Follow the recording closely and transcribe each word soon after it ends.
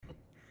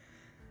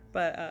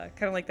But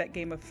kind of like that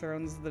Game of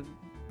Thrones, the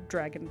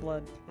dragon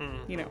blood,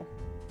 you know,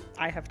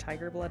 I have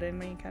tiger blood in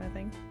me kind of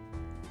thing.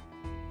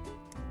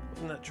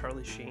 Wasn't that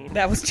Charlie Sheen?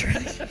 That was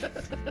Charlie Sheen.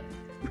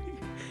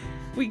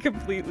 We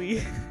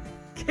completely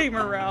came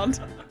around.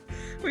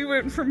 We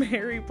went from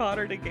Harry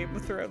Potter to Game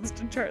of Thrones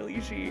to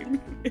Charlie Sheen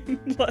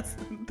in less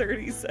than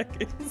 30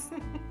 seconds.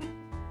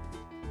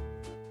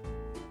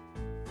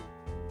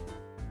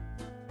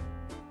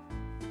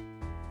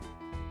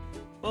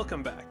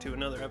 Welcome back to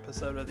another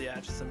episode of the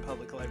Atchison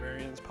Public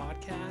Librarians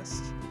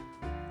Podcast.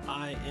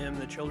 I am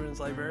the children's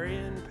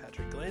librarian,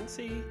 Patrick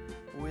Glancy,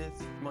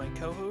 with my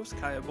co-host,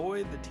 Kaya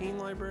Boyd, the teen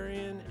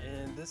librarian,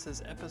 and this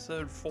is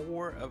episode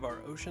 4 of our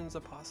Oceans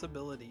of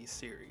Possibility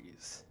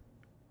series.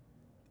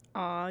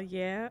 Aw,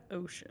 yeah,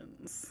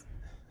 oceans.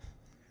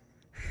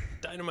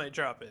 Dynamite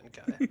drop in,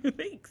 Kaya.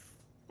 Thanks.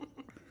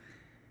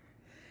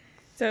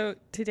 So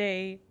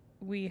today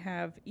we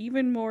have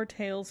even more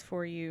tales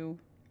for you,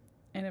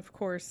 and of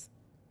course,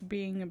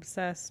 being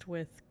obsessed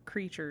with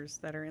creatures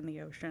that are in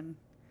the ocean.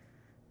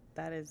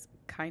 That is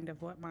kind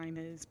of what mine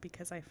is,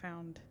 because I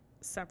found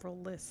several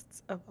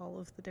lists of all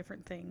of the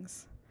different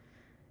things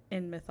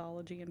in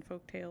mythology and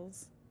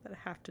folktales that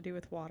have to do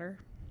with water.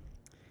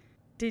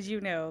 Did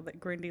you know that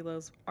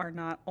Grindylows are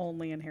not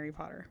only in Harry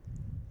Potter?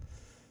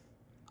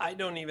 I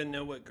don't even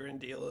know what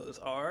Grindylows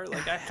are.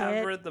 Like, I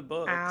have read the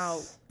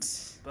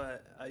books,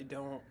 but I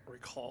don't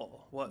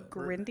recall what.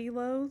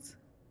 Grindylows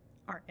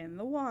are in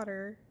the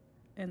water,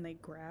 and they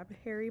grab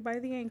Harry by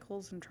the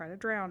ankles and try to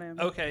drown him.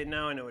 Okay,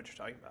 now I know what you're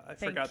talking about. I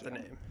forgot the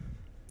name.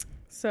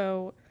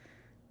 So,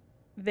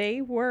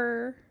 they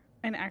were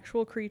an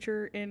actual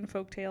creature in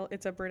folktale.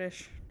 It's a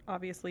British,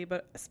 obviously,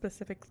 but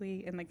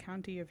specifically in the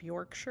county of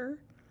Yorkshire.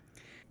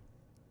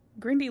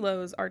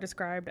 Grindylows are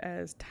described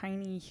as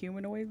tiny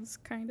humanoids,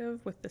 kind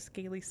of, with the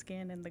scaly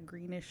skin and the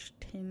greenish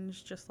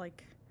tinge, just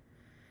like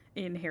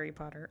in Harry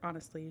Potter.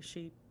 Honestly,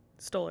 she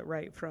stole it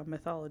right from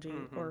mythology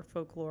or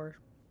folklore,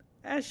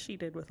 as she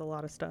did with a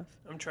lot of stuff.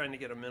 I'm trying to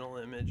get a mental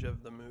image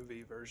of the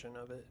movie version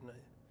of it, and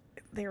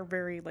they're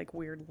very, like,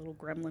 weird little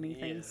gremlin-y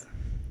things.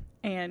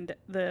 And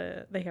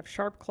they have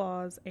sharp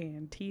claws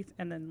and teeth,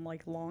 and then,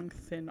 like, long,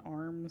 thin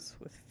arms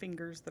with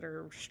fingers that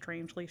are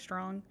strangely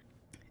strong.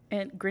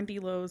 And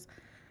Grindylows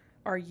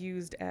are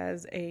used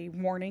as a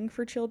warning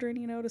for children,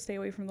 you know, to stay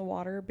away from the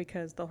water,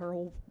 because the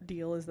whole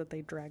deal is that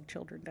they drag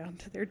children down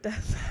to their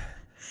death.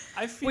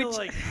 I feel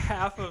like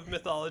half of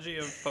mythology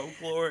and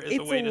folklore is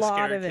a way to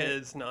scare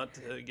kids not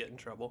to get in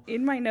trouble.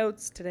 In my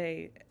notes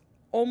today,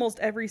 almost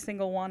every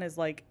single one is,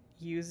 like,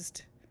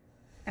 used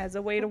as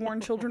a way to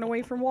warn children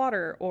away from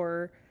water,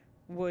 or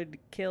would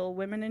kill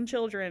women and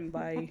children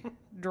by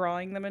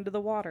drawing them into the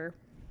water.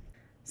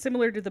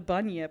 Similar to the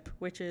Bunyip,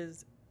 which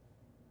is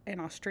an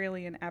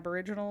Australian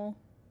Aboriginal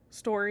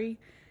story,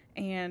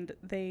 and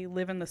they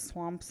live in the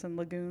swamps and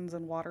lagoons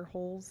and water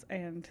holes,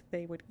 and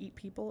they would eat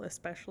people,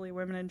 especially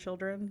women and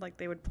children. Like,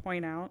 they would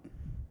point out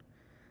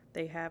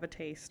they have a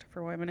taste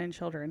for women and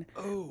children.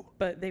 Oh.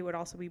 But they would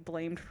also be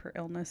blamed for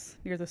illness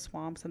near the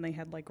swamps, and they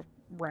had, like,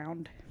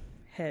 round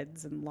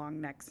heads and long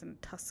necks and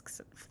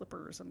tusks and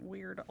flippers and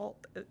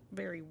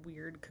very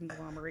weird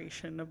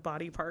conglomeration of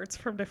body parts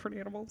from different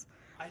animals.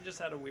 I just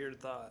had a weird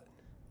thought.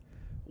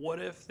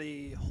 What if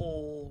the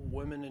whole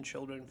women and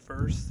children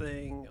first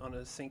thing on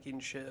a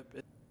sinking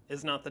ship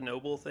is not the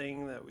noble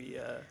thing that we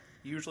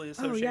usually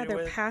associate with? Oh, yeah,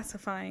 they're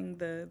pacifying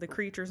the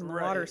creatures in the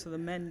water so the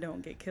men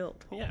don't get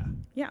killed. Yeah.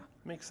 Yeah.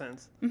 Makes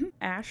sense. Mm-hmm.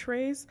 Ash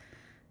rays,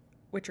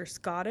 which are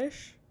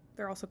Scottish,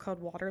 they're also called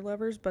water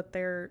lovers, but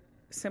they're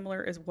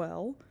similar as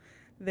well.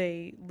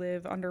 They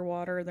live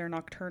underwater, they're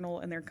nocturnal,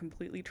 and they're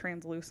completely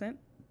translucent.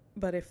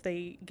 But if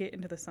they get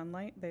into the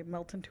sunlight, they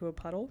melt into a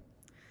puddle.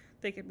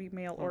 They can be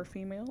male or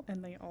female,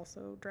 and they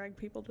also drag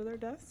people to their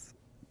deaths.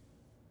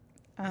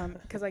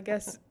 Because I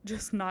guess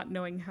just not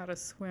knowing how to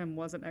swim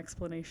wasn't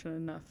explanation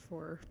enough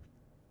for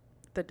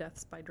the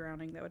deaths by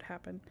drowning that would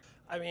happen.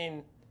 I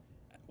mean,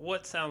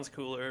 what sounds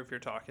cooler if you're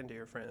talking to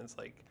your friends?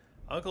 Like,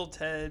 Uncle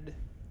Ted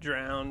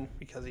drowned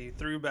because he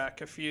threw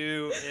back a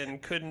few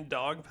and couldn't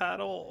dog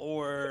paddle,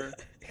 or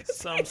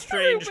some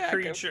strange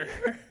creature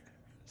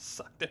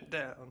sucked him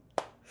down?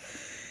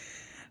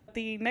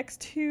 The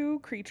next two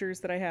creatures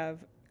that I have,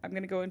 I'm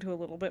going to go into a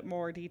little bit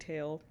more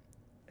detail,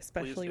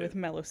 especially with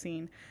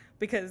Melusine,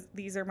 because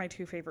these are my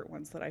two favorite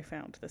ones that I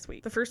found this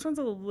week. The first one's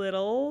a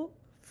little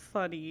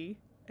funny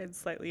and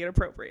slightly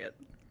inappropriate.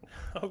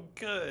 Oh,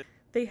 good.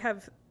 They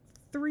have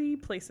 3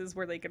 places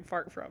where they can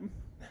fart from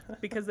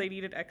because they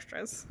needed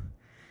extras,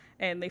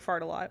 and they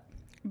fart a lot.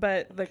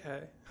 But the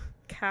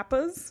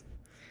kappas,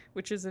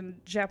 which is in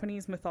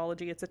Japanese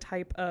mythology, it's a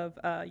type of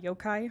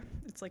yokai.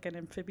 It's like an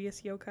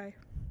amphibious yokai.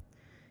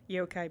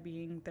 Yokai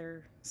being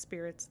their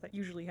spirits that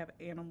usually have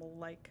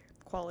animal-like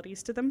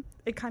qualities to them.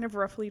 It kind of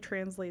roughly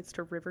translates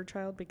to river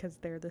child because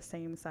they're the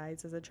same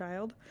size as a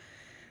child.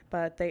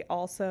 But they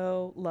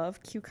also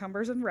love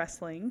cucumbers and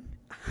wrestling.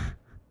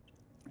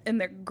 And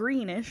they're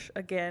greenish,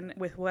 again,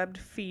 with webbed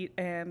feet,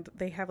 and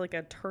they have like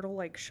a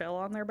turtle-like shell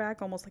on their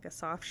back, almost like a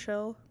soft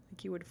shell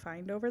like you would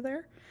find over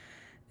there.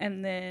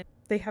 And then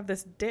they have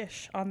this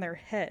dish on their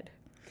head,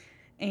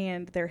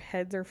 and their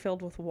heads are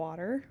filled with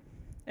water.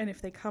 And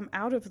if they come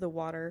out of the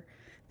water,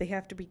 they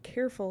have to be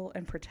careful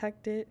and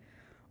protect it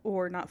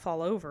or not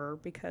fall over,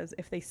 because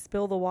if they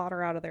spill the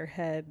water out of their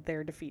head,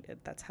 they're defeated.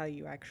 That's how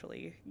you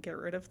actually get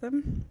rid of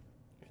them.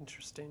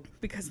 Interesting.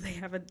 Because they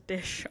have a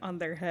dish on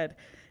their head.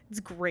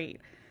 It's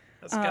great.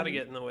 That's got to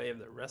get in the way of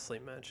the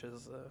wrestling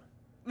matches,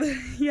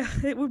 Yeah,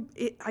 it would.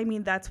 I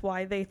mean, that's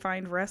why they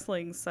find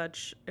wrestling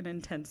such an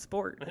intense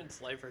sport.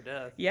 It's life or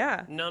death.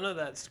 Yeah. None of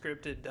that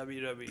scripted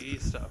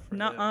WWE stuff.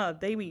 Nuh-uh.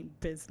 They mean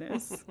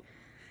business.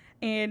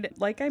 And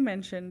like I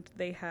mentioned,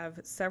 they have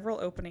several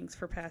openings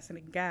for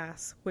passing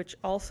gas, which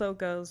also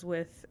goes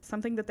with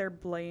something that they're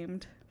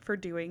blamed for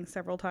doing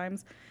several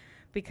times,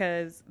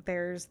 because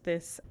there's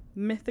this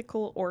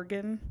mythical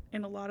organ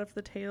in a lot of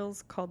the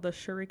tales called the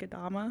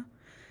Shurikadama,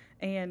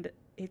 and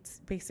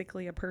it's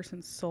basically a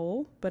person's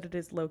soul, but it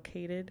is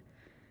located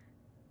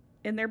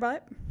in their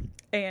butt.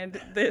 And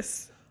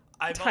this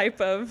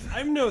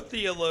I'm no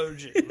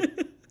theologian,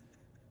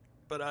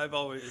 but I've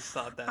always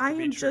thought that to be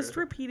true. I am just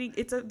repeating.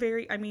 It's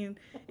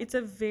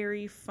a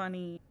very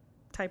funny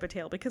type of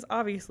tale, because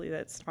obviously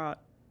that's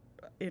not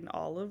in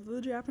all of the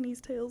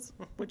Japanese tales,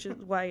 which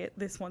is why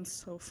this one's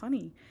so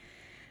funny.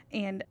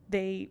 And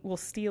they will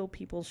steal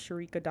people's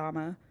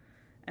Shurikadama,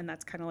 and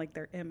that's kind of like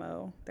their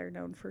MO. They're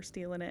known for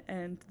stealing it.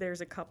 And there's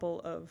a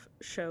couple of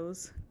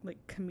shows, like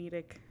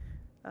comedic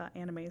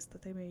animes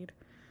that they made,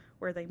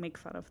 where they make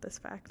fun of this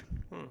fact.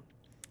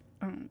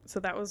 So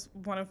that was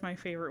one of my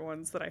favorite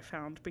ones that I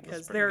found,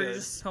 because there are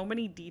just so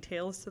many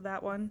details to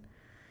that one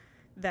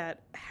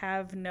that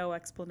have no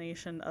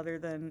explanation other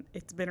than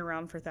it's been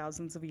around for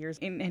thousands of years.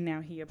 And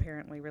now he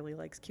apparently really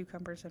likes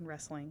cucumbers and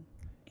wrestling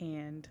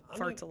and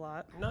farts a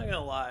lot. I'm not going to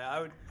lie,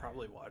 I would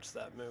probably watch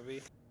that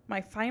movie. My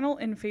final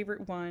and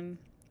favorite one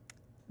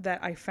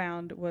that I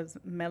found was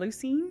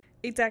Melusine.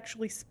 It's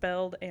actually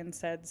spelled and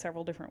said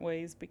several different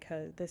ways,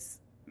 because this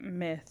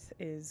myth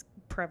is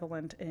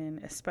prevalent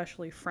in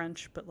especially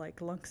French, but like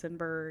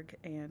Luxembourg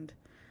and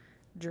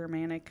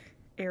Germanic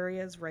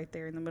areas right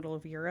there in the middle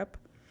of Europe.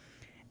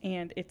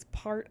 And it's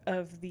part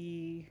of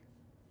the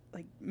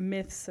like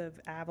myths of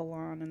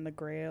Avalon and the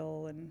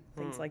Grail and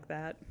things like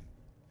that.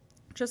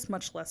 Just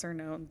much lesser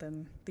known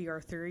than the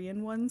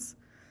Arthurian ones.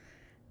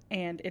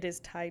 And it is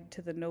tied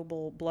to the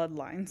noble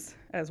bloodlines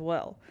as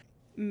well.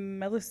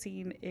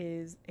 Melusine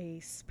is a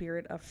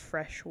spirit of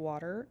fresh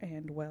water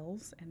and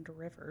wells and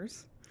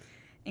rivers.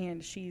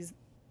 And she's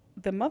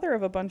the mother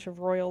of a bunch of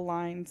royal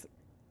lines.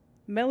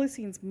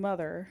 Melusine's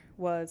mother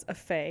was a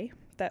fae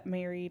that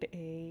married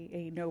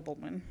a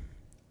nobleman.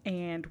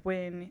 And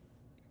when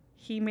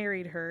he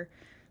married her,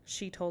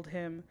 she told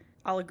him,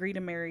 "I'll agree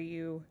to marry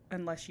you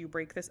unless you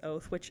break this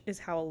oath," which is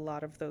how a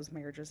lot of those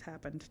marriages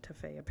happened to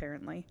fae,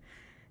 apparently.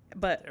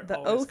 But they're the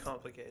always oath,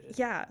 complicated.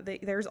 Yeah,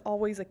 there's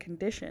always a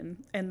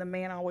condition, and the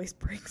man always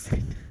breaks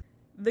it.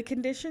 The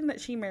condition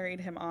that she married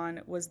him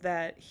on was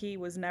that he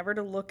was never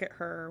to look at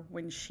her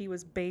when she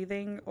was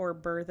bathing or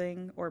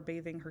birthing or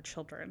bathing her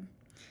children.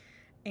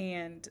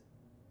 And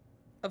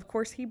of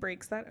course he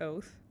breaks that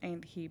oath,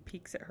 and he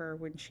peeks at her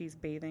when she's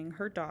bathing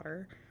her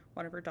daughter,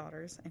 one of her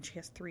daughters, and she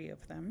has 3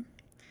 of them.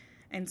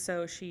 And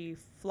so she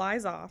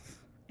flies off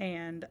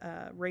and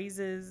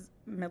raises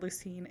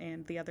Melusine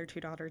and the other 2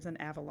 daughters in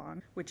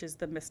Avalon, which is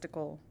the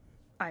mystical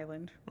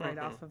island right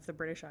off of the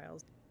British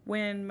Isles.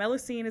 When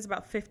Melusine is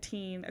about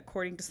 15,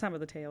 according to some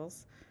of the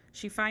tales,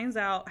 she finds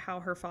out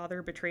how her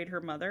father betrayed her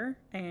mother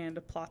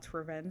and plots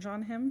revenge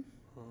on him.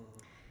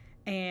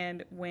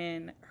 And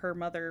when her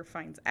mother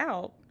finds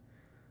out,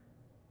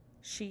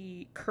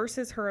 she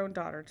curses her own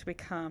daughter to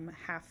become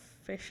half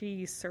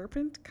fishy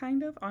serpent,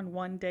 kind of, on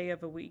one day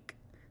of a week.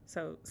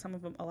 So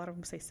a lot of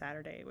them say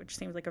Saturday, which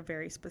seems like a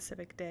very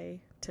specific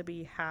day to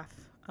be half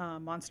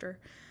monster.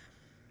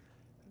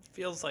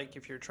 Feels like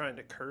if you're trying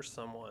to curse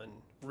someone,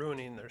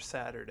 ruining their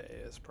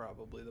Saturday is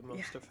probably the most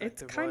effective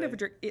it's kind way.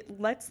 of it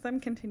lets them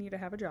continue to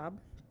have a job,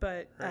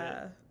 but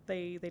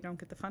they don't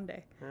get the fun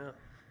day. Yeah.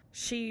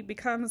 She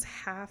becomes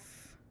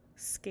half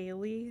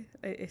scaly.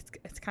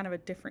 It's kind of a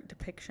different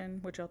depiction,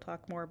 which I'll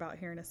talk more about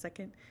here in a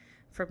second,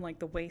 from like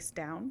the waist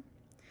down.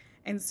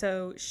 And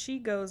so she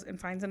goes and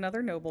finds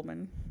another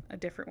nobleman, a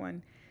different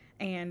one,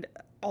 and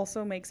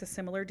also makes a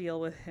similar deal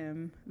with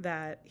him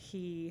that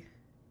he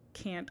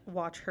can't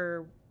watch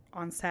her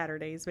on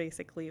Saturdays,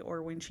 basically,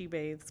 or when she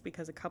bathes,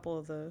 because a couple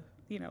of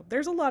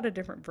there's a lot of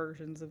different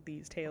versions of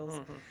these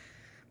tales.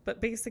 But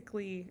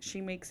basically,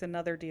 she makes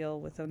another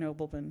deal with a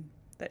nobleman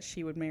that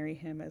she would marry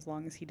him as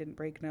long as he didn't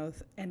break an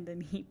oath, and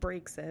then he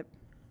breaks it.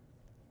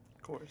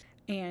 Of course.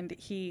 And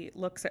he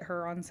looks at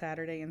her on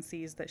Saturday and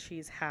sees that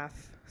she's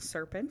half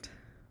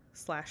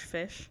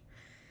serpent/fish,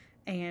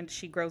 and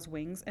she grows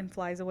wings and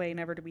flies away,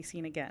 never to be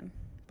seen again.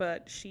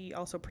 But she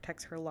also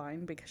protects her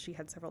line because she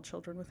had several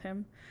children with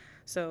him.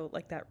 So,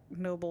 like that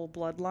noble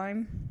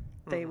bloodline,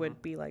 they would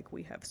be like,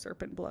 we have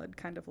serpent blood,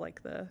 kind of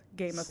like the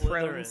Game of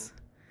Thrones.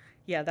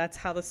 Yeah, that's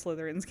how the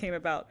Slytherins came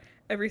about.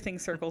 Everything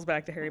circles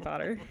back to Harry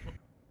Potter.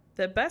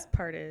 The best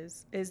part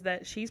is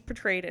that she's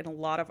portrayed in a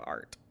lot of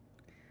art.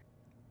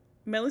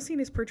 Melusine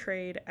is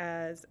portrayed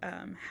as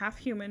half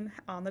human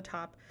on the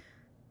top,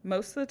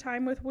 most of the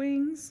time with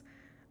wings,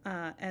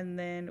 and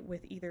then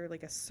with either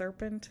like a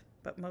serpent,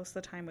 but most of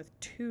the time with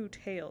 2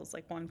 tails,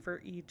 like one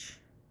for each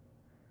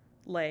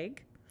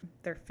leg.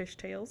 They're fish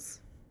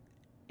tails.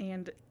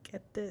 And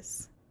get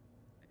this,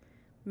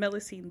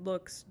 Melusine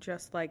looks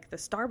just like the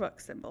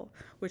Starbucks symbol,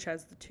 which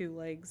has the 2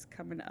 legs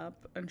coming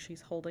up and she's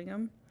holding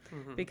them,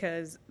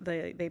 because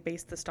they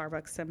based the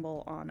Starbucks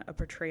symbol on a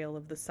portrayal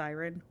of the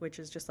siren, which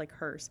is just like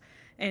hers.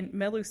 And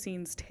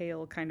Melusine's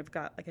tail kind of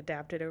got like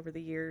adapted over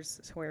the years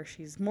to where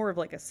she's more of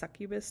like a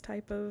succubus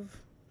type of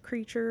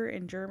creature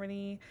in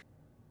Germany.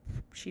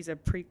 She's a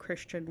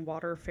pre-Christian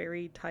water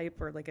fairy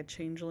type, or like a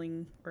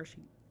changeling, or she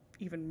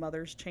even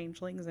mothers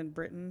changelings in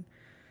Britain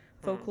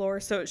folklore.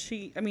 So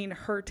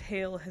her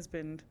tale has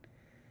been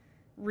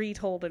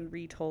retold,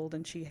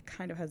 and she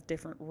kind of has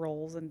different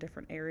roles in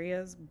different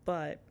areas,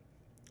 but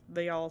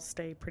they all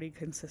stay pretty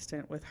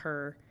consistent with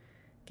her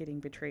getting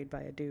betrayed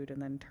by a dude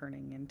and then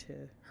turning into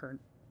her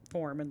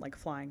form and like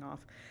flying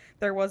off.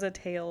 There was a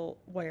tale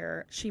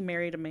where she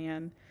married a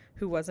man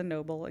who was a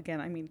noble.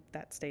 Again,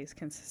 that stays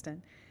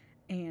consistent.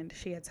 And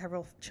she had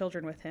several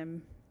children with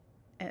him,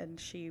 and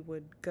she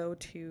would go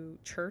to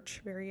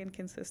church very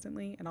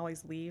inconsistently and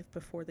always leave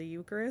before the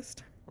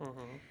Eucharist.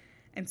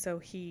 And so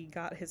he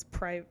got his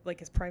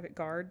private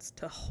guards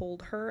to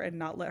hold her and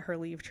not let her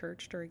leave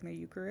church during the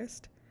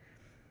Eucharist.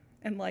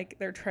 And like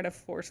they're trying to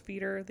force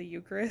feed her the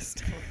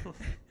Eucharist.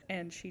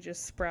 And she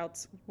just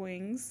sprouts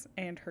wings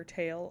and her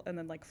tail and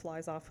then like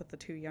flies off with the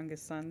 2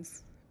 youngest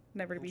sons,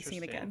 never to be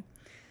seen again.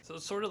 So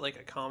it's sort of like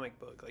a comic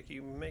book. Like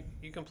you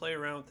can play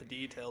around with the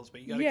details, but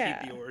you got to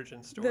keep the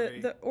origin story.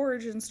 The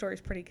origin story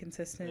is pretty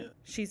consistent. Yeah.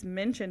 She's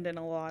mentioned in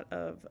a lot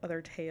of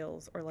other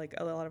tales, or like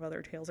a lot of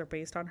other tales are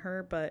based on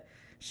her, but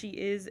she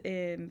is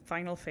in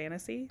Final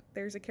Fantasy.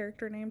 There's a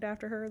character named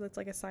after her that's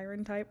like a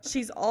siren type.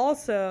 She's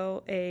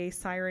also a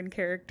siren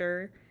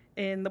character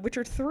in The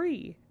Witcher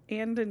 3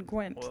 and in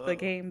Gwent, the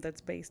game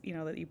that's based,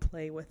 that you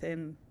play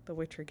within the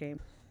Witcher game.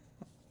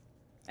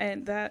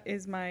 And that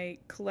is my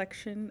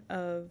collection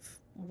of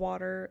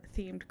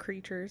water-themed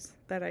creatures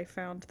that I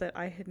found that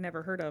I had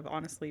never heard of,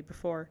 honestly,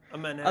 before. A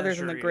menagerie other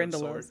than the Grindylows. of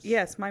sorts.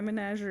 Yes, my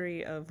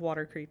menagerie of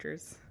water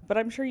creatures. But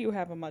I'm sure you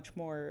have a much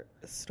more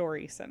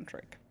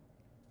story-centric.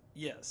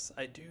 Yes,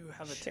 I do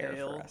have a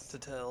tale to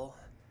tell.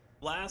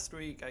 Last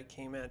week I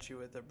came at you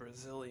with a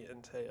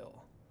Brazilian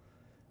tale.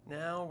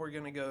 Now we're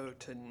going to go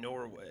to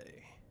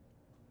Norway.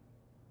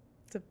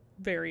 It's a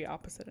very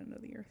opposite end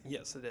of the earth.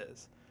 Yes, it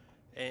is.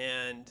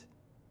 And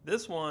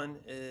this one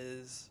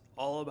is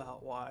all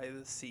about why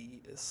the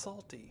sea is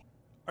salty.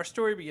 Our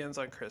story begins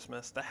on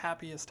Christmas, the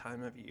happiest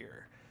time of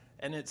year,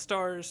 and it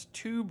stars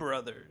 2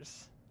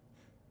 brothers,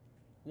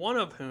 one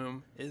of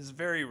whom is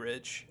very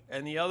rich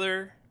and the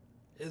other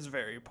is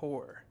very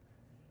poor.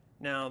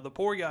 Now, the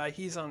poor guy,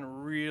 he's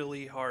on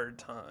really hard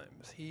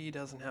times. He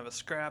doesn't have a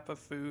scrap of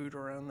food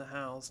around the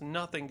house,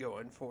 nothing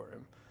going for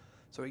him.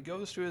 So he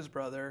goes to his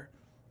brother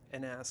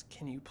and asks,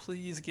 "Can you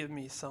please give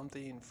me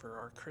something for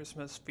our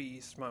Christmas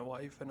feast? My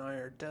wife and I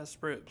are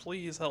desperate.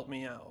 Please help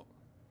me out."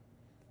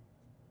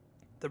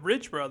 The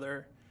rich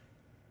brother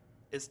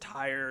is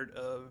tired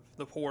of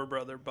the poor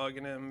brother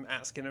bugging him,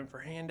 asking him for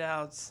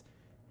handouts.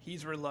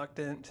 He's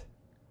reluctant.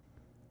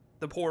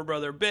 The poor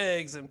brother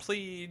begs and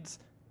pleads,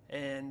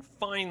 and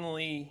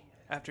finally,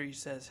 after he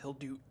says he'll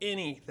do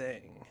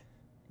anything,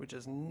 which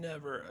is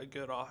never a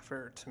good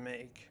offer to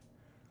make,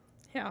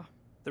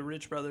 the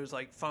rich brother's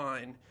like,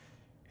 "Fine.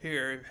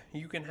 Here,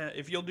 you can have,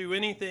 if you'll do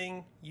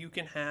anything, you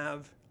can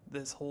have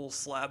this whole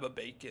slab of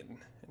bacon."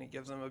 And he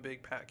gives him a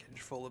big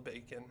package full of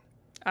bacon.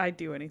 I'd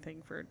do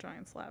anything for a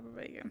giant slab of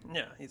bacon.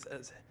 Yeah, he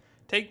says,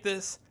 "Take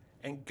this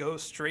and go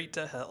straight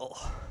to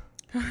hell."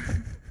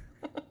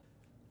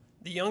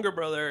 The younger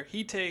brother,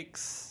 he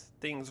takes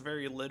things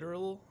very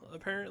literal,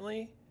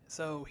 apparently.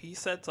 So he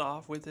sets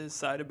off with his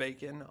side of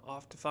bacon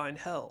off to find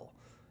hell.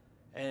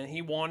 And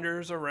he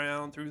wanders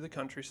around through the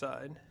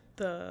countryside.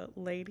 The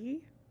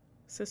lady?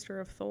 Sister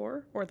of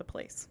Thor, or the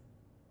place?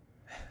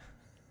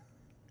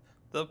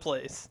 The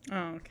place.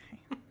 Oh, okay.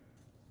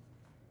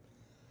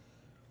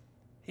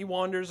 He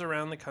wanders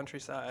around the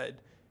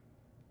countryside,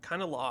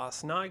 kind of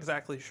lost, not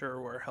exactly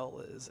sure where hell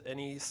is, and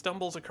he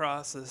stumbles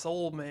across this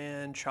old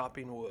man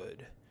chopping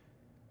wood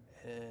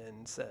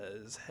and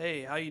says,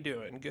 "Hey, how you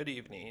doing? Good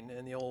evening."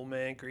 And the old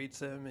man greets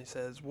him. He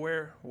says,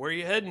 Where are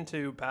you heading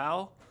to,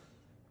 pal?"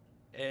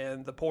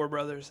 And the poor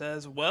brother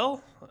says,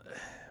 "Well,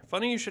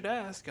 funny you should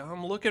ask.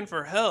 I'm looking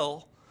for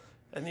hell."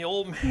 And the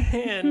old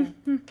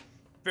man,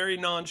 very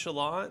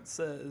nonchalant,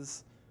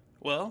 says,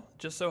 "Well,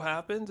 just so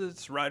happens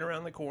it's right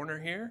around the corner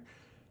here.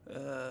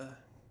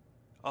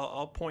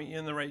 I'll point you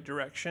in the right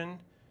direction.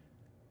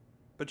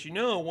 But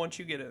once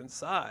you get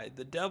inside,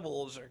 the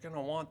devils are going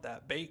to want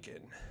that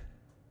bacon.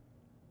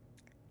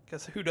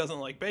 Because who doesn't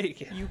like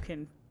bacon?" You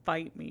can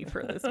fight me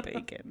for this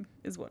bacon,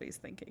 is what he's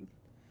thinking.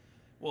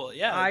 Well,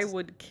 yeah. I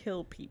would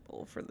kill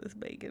people for this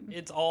bacon.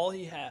 It's all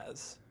he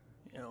has,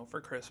 for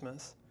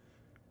Christmas.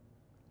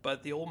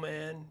 But the old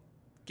man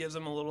gives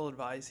him a little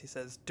advice. He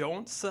says,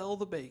 don't sell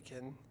the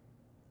bacon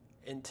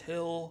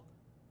until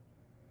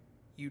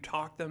you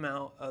talk them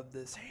out of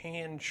this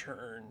hand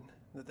churn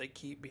that they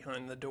keep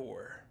behind the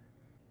door.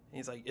 And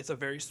he's like, it's a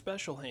very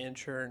special hand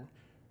churn.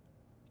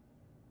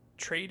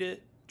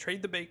 Trade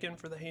the bacon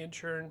for the hand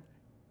churn.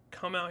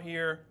 Come out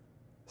here,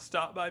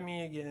 stop by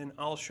me again.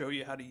 I'll show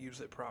you how to use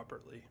it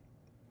properly.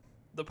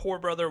 The poor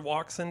brother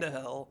walks into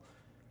hell.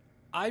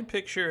 I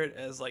picture it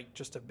as like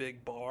just a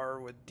big bar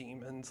with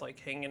demons like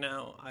hanging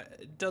out.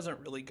 It doesn't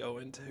really go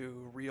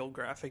into real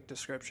graphic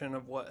description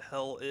of what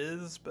hell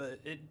is, but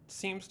it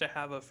seems to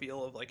have a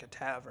feel of like a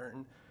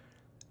tavern.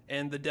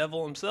 And the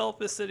devil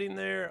himself is sitting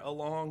there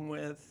along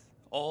with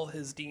all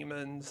his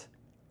demons,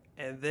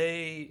 and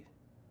they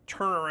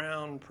turn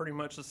around pretty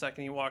much the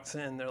second he walks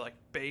in. They're like,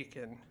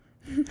 bacon.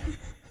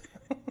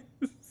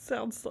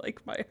 Sounds like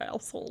my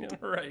household.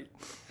 Right.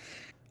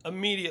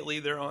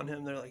 Immediately they're on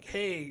him. They're like,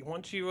 hey, why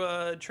don't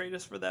you trade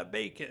us for that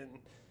bacon?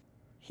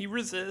 He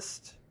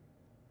resists.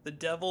 The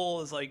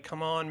devil is like,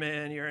 come on,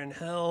 man, you're in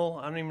hell.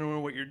 I don't even know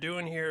what you're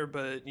doing here,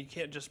 but you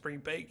can't just bring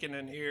bacon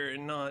in here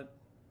and not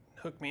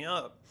hook me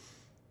up.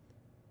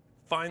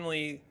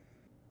 Finally,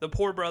 the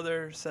poor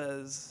brother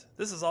says,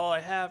 this is all I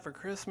have for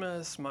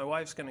Christmas. My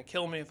wife's going to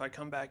kill me if I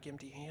come back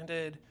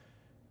empty-handed.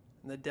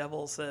 And the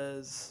devil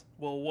says,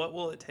 well, what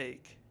will it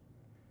take?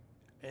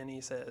 And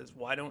he says,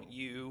 why don't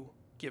you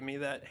give me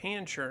that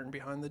hand churn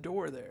behind the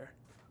door there?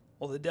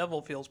 Well, the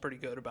devil feels pretty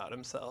good about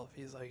himself.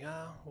 He's like,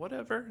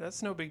 whatever,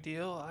 that's no big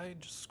deal. I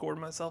just scored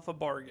myself a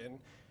bargain.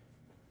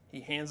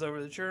 He hands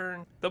over the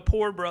churn. The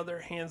poor brother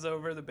hands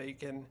over the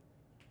bacon,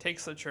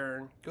 takes the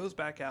churn, goes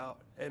back out,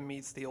 and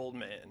meets the old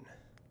man.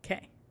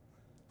 Okay.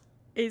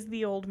 Is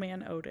the old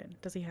man Odin?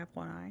 Does he have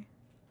one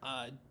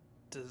eye?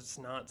 Does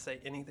not say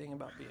anything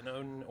about being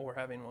Odin or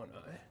having one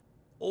eye.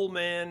 Old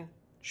man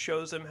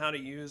shows him how to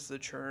use the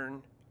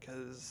churn,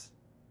 because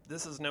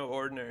this is no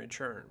ordinary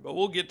churn, but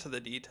we'll get to the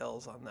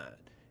details on that.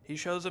 He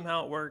shows him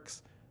how it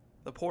works.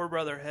 The poor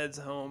brother heads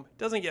home.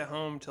 Doesn't get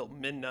home till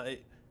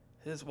midnight.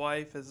 His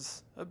wife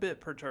is a bit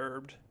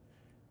perturbed,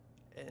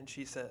 and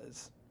she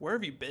says, where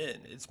have you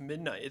been? It's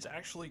midnight. It's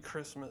actually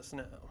Christmas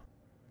now.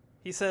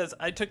 He says,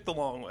 I took the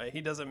long way.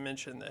 He doesn't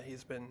mention that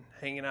he's been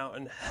hanging out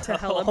in hell. To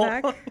hell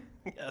and back?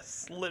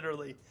 Yes,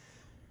 literally.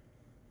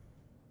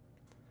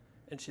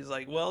 And she's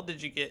like, well,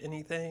 did you get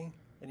anything?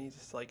 And he's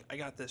just like, I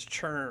got this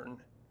churn.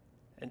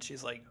 And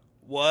she's like,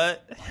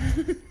 what?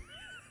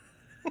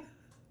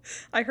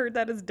 I heard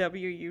that as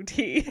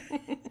W-U-T.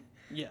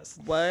 Yes.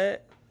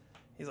 What?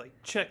 He's like,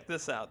 check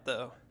this out,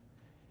 though.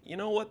 You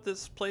know what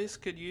this place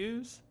could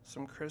use?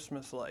 Some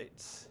Christmas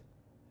lights.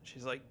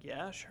 She's like,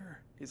 yeah, sure.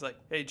 He's like,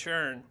 hey,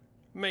 churn,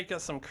 make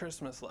us some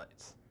Christmas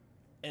lights.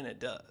 And it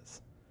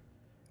does.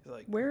 He's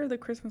like, where are the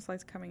Christmas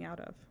lights coming out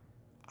of?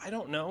 I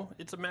don't know.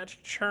 It's a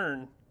magic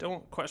churn.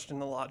 Don't question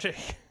the logic.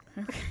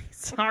 Okay,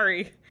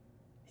 sorry.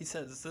 He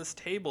says, this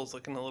table's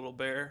looking a little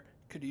bare.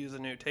 Could use a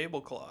new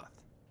tablecloth.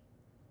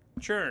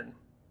 Churn,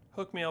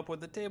 hook me up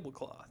with a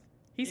tablecloth.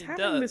 He's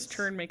having this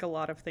churn make a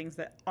lot of things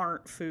that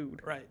aren't food.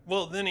 Right.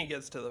 Well, then he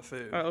gets to the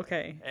food. Oh,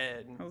 okay.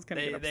 And I was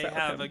gonna get upset they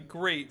have with him. a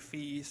great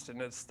feast,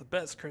 and it's the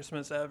best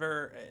Christmas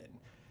ever. And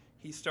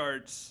he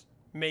starts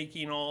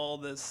making all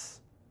these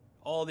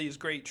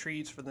great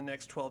treats for the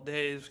next 12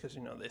 days because,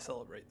 they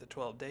celebrate the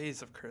 12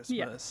 days of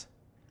Christmas.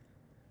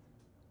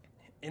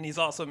 Yeah. And he's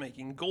also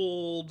making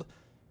gold,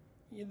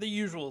 the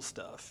usual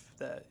stuff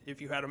that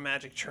if you had a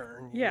magic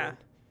churn. Yeah.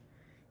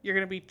 You're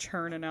going to be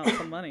churning out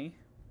some money.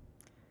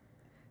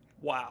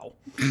 Wow.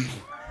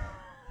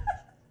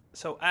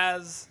 So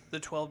as the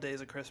 12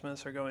 days of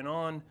Christmas are going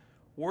on,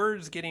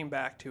 word's getting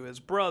back to his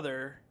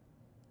brother.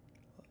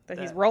 That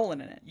he's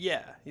rolling in it.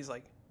 Yeah. He's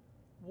like,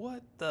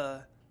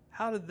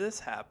 how did this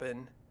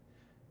happen?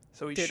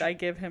 So Did I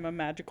give him a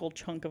magical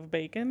chunk of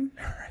bacon?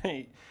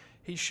 Right.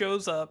 He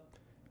shows up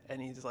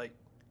and he's like,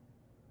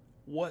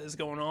 what is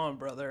going on,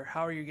 brother?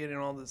 How are you getting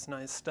all this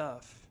nice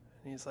stuff?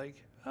 And he's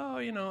like, oh,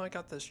 I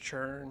got this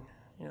churn.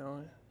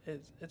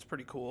 It's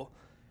pretty cool.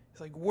 He's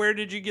like, where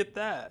did you get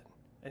that?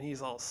 And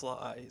he's all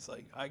sly. He's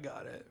like, I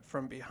got it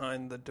from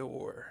behind the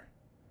door.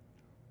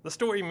 The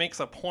story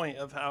makes a point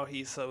of how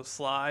he's so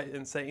sly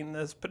in saying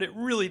this, but it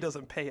really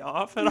doesn't pay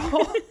off at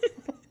all.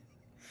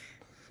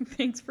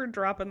 Thanks for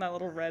dropping that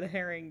little red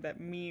herring that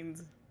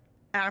means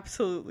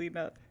absolutely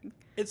nothing.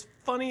 It's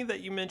funny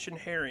that you mentioned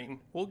herring.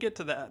 We'll get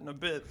to that in a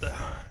bit,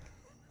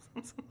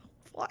 though.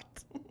 What?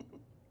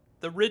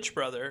 The rich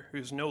brother,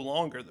 who's no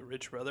longer the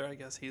rich brother, I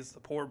guess he's the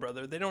poor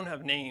brother. They don't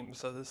have names,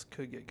 so this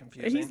could get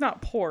confusing. He's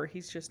not poor.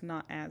 He's just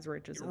not as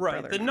rich as his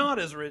brother. Right. The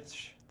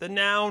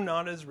now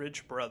not as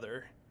rich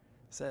brother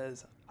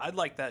says, I'd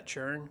like that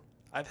churn.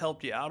 I've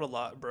helped you out a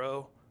lot,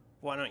 bro.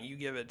 Why don't you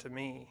give it to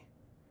me?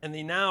 And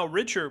the now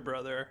richer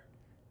brother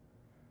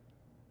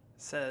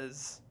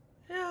says,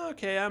 yeah,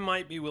 okay, I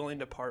might be willing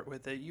to part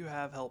with it. You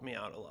have helped me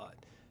out a lot.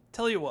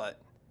 Tell you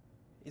what,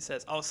 he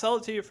says, I'll sell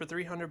it to you for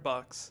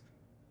 $300,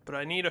 but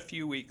I need a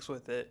few weeks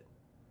with it.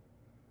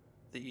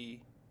 The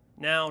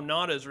now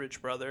not as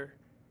rich brother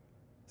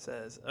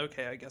says,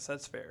 okay, I guess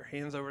that's fair.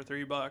 Hands over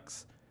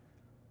 $3.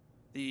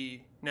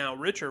 The now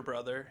richer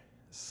brother,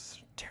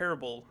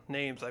 terrible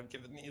names I've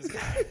given these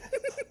guys.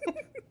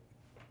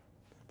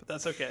 But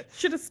that's okay.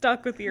 Should have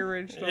stuck with the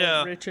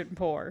original rich and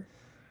poor.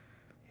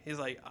 He's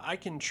like, I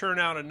can churn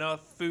out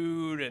enough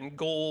food and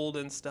gold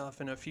and stuff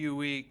in a few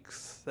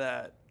weeks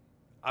that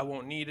I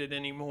won't need it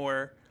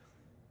anymore.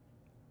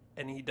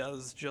 And he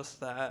does just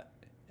that.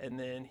 And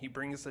then he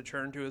brings the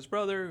churn to his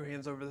brother, who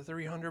hands over the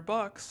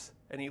 $300,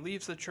 and he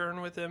leaves the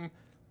churn with him,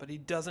 but he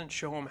doesn't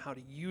show him how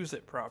to use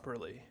it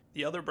properly.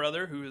 The other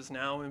brother, who is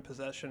now in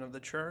possession of the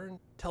churn,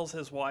 tells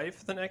his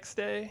wife the next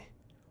day,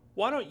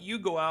 why don't you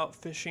go out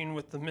fishing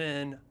with the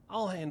men?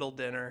 I'll handle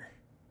dinner.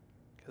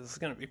 Because it's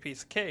going to be a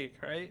piece of cake,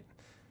 right?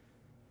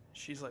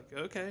 She's like,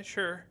 okay,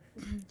 sure.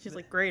 She's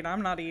like, great,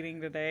 I'm not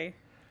eating today.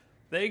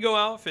 They go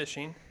out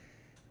fishing,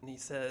 and he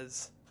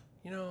says,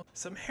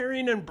 some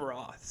herring and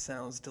broth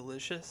sounds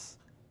delicious.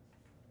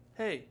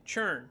 Hey,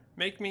 churn,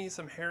 make me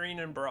some herring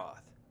and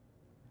broth.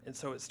 And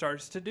so it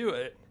starts to do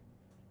it.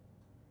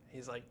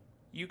 He's like,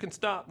 you can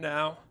stop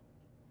now.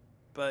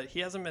 But he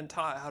hasn't been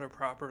taught how to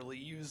properly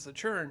use the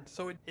churn,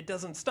 so it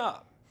doesn't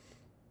stop.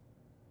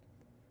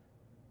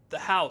 The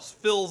house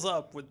fills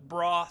up with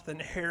broth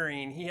and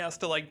herring. He has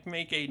to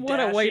make a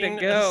dashing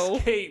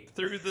escape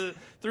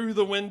through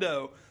the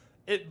window.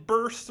 It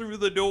bursts through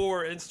the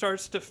door and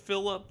starts to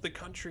fill up the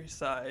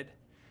countryside.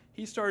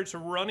 He starts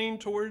running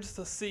towards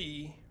the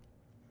sea,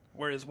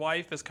 where his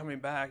wife is coming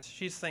back.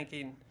 She's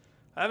thinking,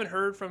 I haven't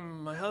heard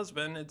from my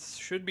husband. It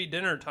should be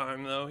dinner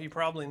time, though. He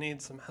probably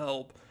needs some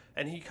help.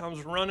 And he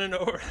comes running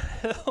over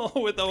the hill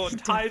with a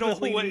tidal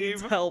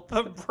wave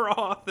of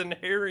broth and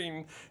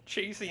herring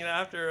chasing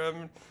after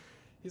him.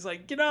 He's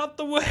like, get out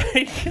the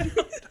way. Get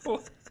out the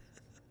way.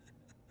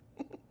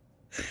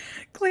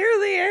 Clear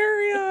the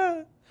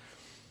area.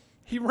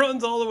 He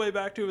runs all the way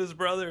back to his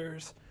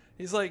brothers.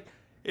 He's like,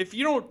 if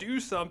you don't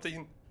do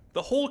something,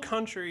 the whole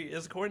country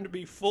is going to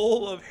be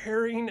full of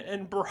herring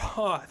and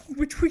broth.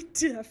 Which we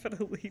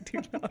definitely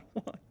do not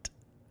want.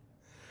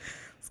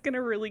 It's going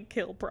to really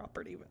kill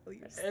property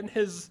values. And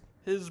his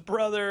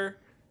brother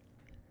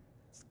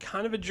is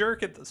kind of a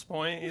jerk at this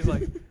point. He's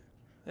like,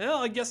 well,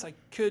 I guess I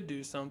could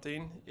do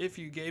something if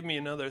you gave me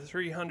another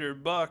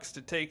 $300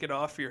 to take it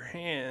off your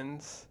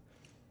hands.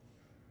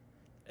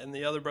 And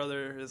the other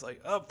brother is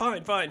like, oh,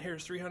 fine,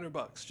 here's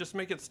 $300. Just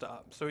make it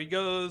stop. So he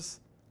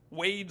goes,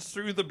 wades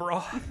through the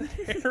broth and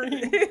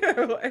herring.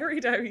 Ew, every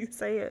time you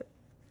say it.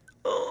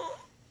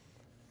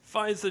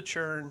 Finds the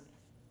churn,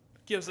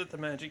 gives it the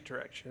magic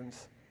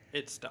directions.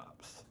 It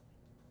stops.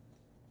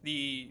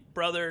 The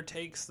brother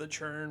takes the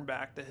churn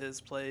back to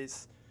his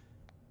place,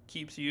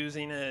 keeps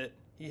using it.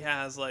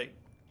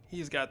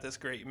 He's got this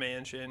great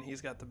mansion.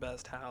 He's got the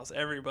best house.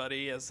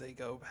 Everybody, as they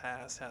go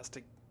past, has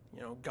to,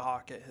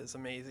 gawk at his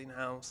amazing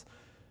house.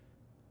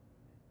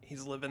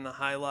 He's living the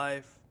high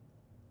life.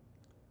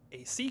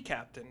 A sea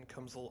captain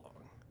comes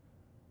along,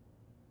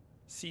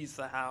 sees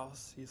the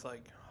house. He's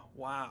like,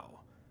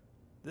 wow,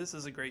 this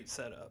is a great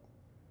setup.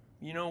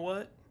 You know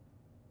what?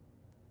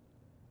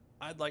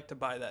 I'd like to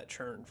buy that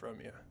churn from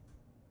you.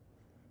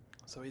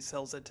 So he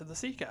sells it to the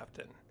sea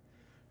captain,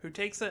 who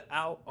takes it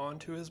out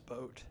onto his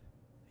boat.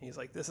 He's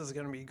like, this is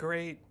going to be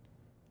great.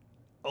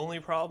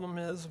 Only problem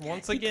is,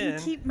 once again... He can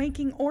keep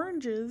making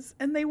oranges,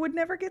 and they would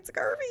never get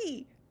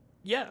scurvy.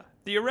 Yeah,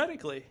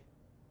 theoretically.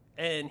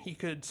 And he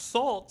could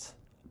salt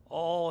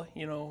all,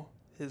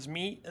 his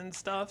meat and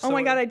stuff. Oh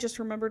my God, I just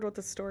remembered what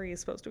the story is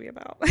supposed to be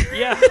about.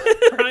 Yeah,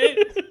 right?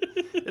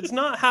 It's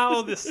not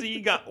how the sea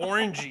got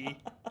orangey.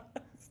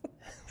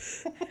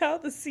 How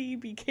the sea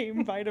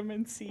became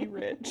vitamin C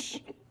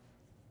rich.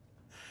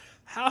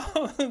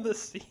 How the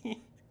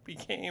sea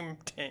became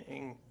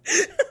Tang.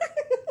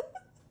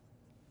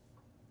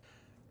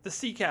 The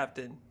sea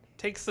captain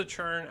takes the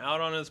churn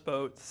out on his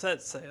boat,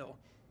 sets sail.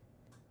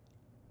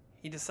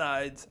 He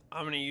decides,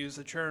 I'm going to use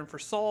the churn for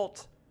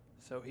salt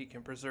so he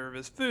can preserve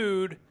his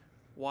food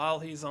while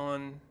he's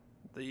on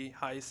the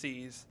high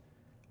seas.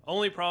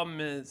 Only problem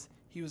is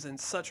he was in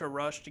such a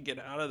rush to get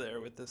out of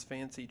there with this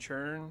fancy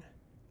churn.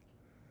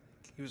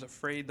 He was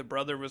afraid the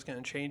brother was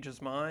going to change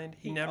his mind.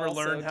 He never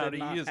learned how to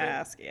use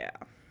it. Yeah.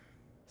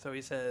 So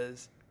he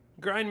says,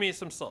 grind me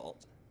some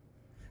salt.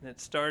 And it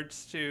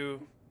starts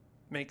to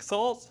make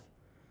salt.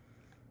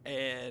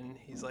 And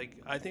he's like,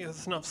 I think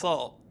that's enough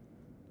salt.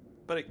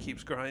 But it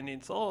keeps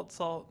grinding salt,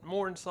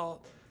 more and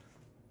salt.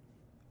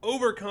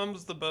 Over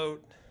comes the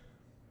boat.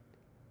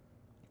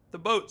 The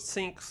boat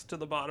sinks to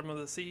the bottom of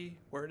the sea,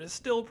 where it is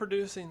still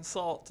producing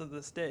salt to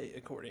this day,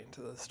 according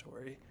to the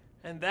story.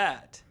 And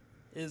that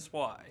is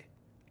why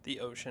the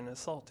ocean is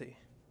salty.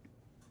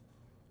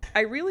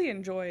 I really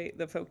enjoy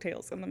the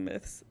folktales and the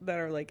myths that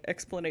are like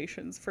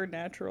explanations for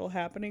natural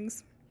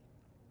happenings.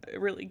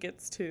 It really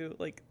gets to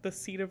like the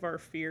seat of our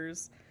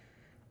fears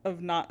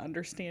of not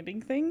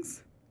understanding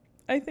things,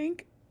 I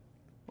think.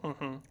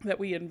 Mm-hmm. That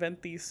we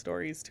invent these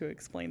stories to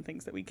explain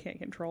things that we can't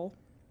control.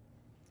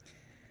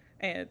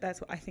 And that's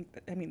what I think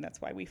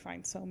that's why we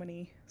find so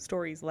many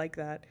stories like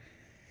that.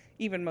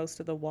 Even most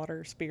of the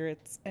water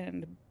spirits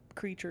and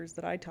creatures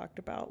that I talked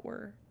about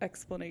were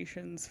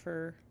explanations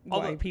for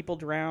why people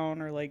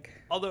drown, or like...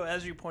 Although,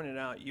 as you pointed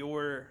out,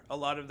 a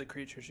lot of the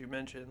creatures you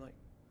mentioned, like,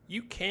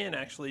 you can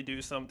actually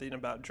do something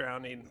about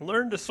drowning.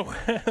 Learn to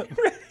swim.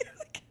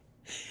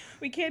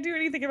 We can't do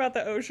anything about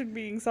the ocean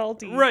being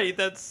salty. Right,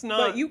 that's not...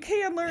 But you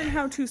can learn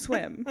how to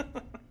swim.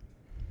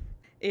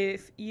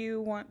 If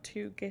you want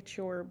to get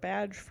your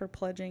badge for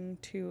pledging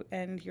to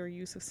end your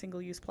use of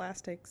single-use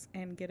plastics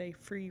and get a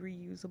free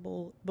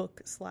reusable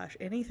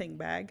book/anything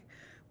bag,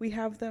 we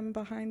have them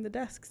behind the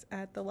desks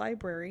at the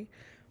library.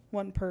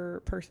 1 per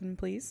person,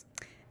 please.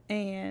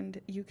 And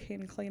you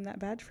can claim that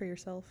badge for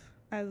yourself,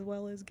 as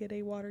well as get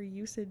a water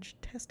usage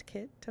test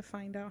kit to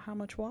find out how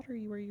much water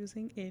you are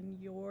using in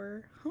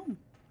your home.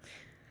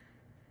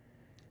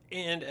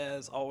 And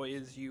as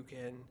always, you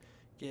can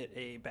get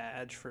a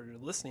badge for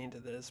listening to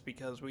this,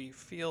 because we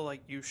feel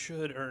like you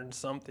should earn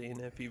something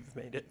if you've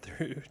made it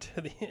through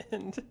to the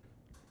end.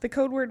 The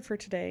code word for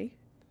today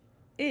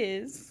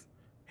is...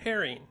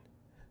 herring.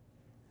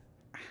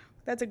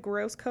 That's a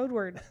gross code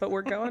word, but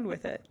we're going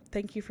with it.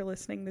 Thank you for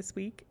listening this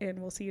week, and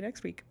we'll see you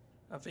next week.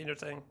 Auf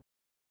Wiedersehen.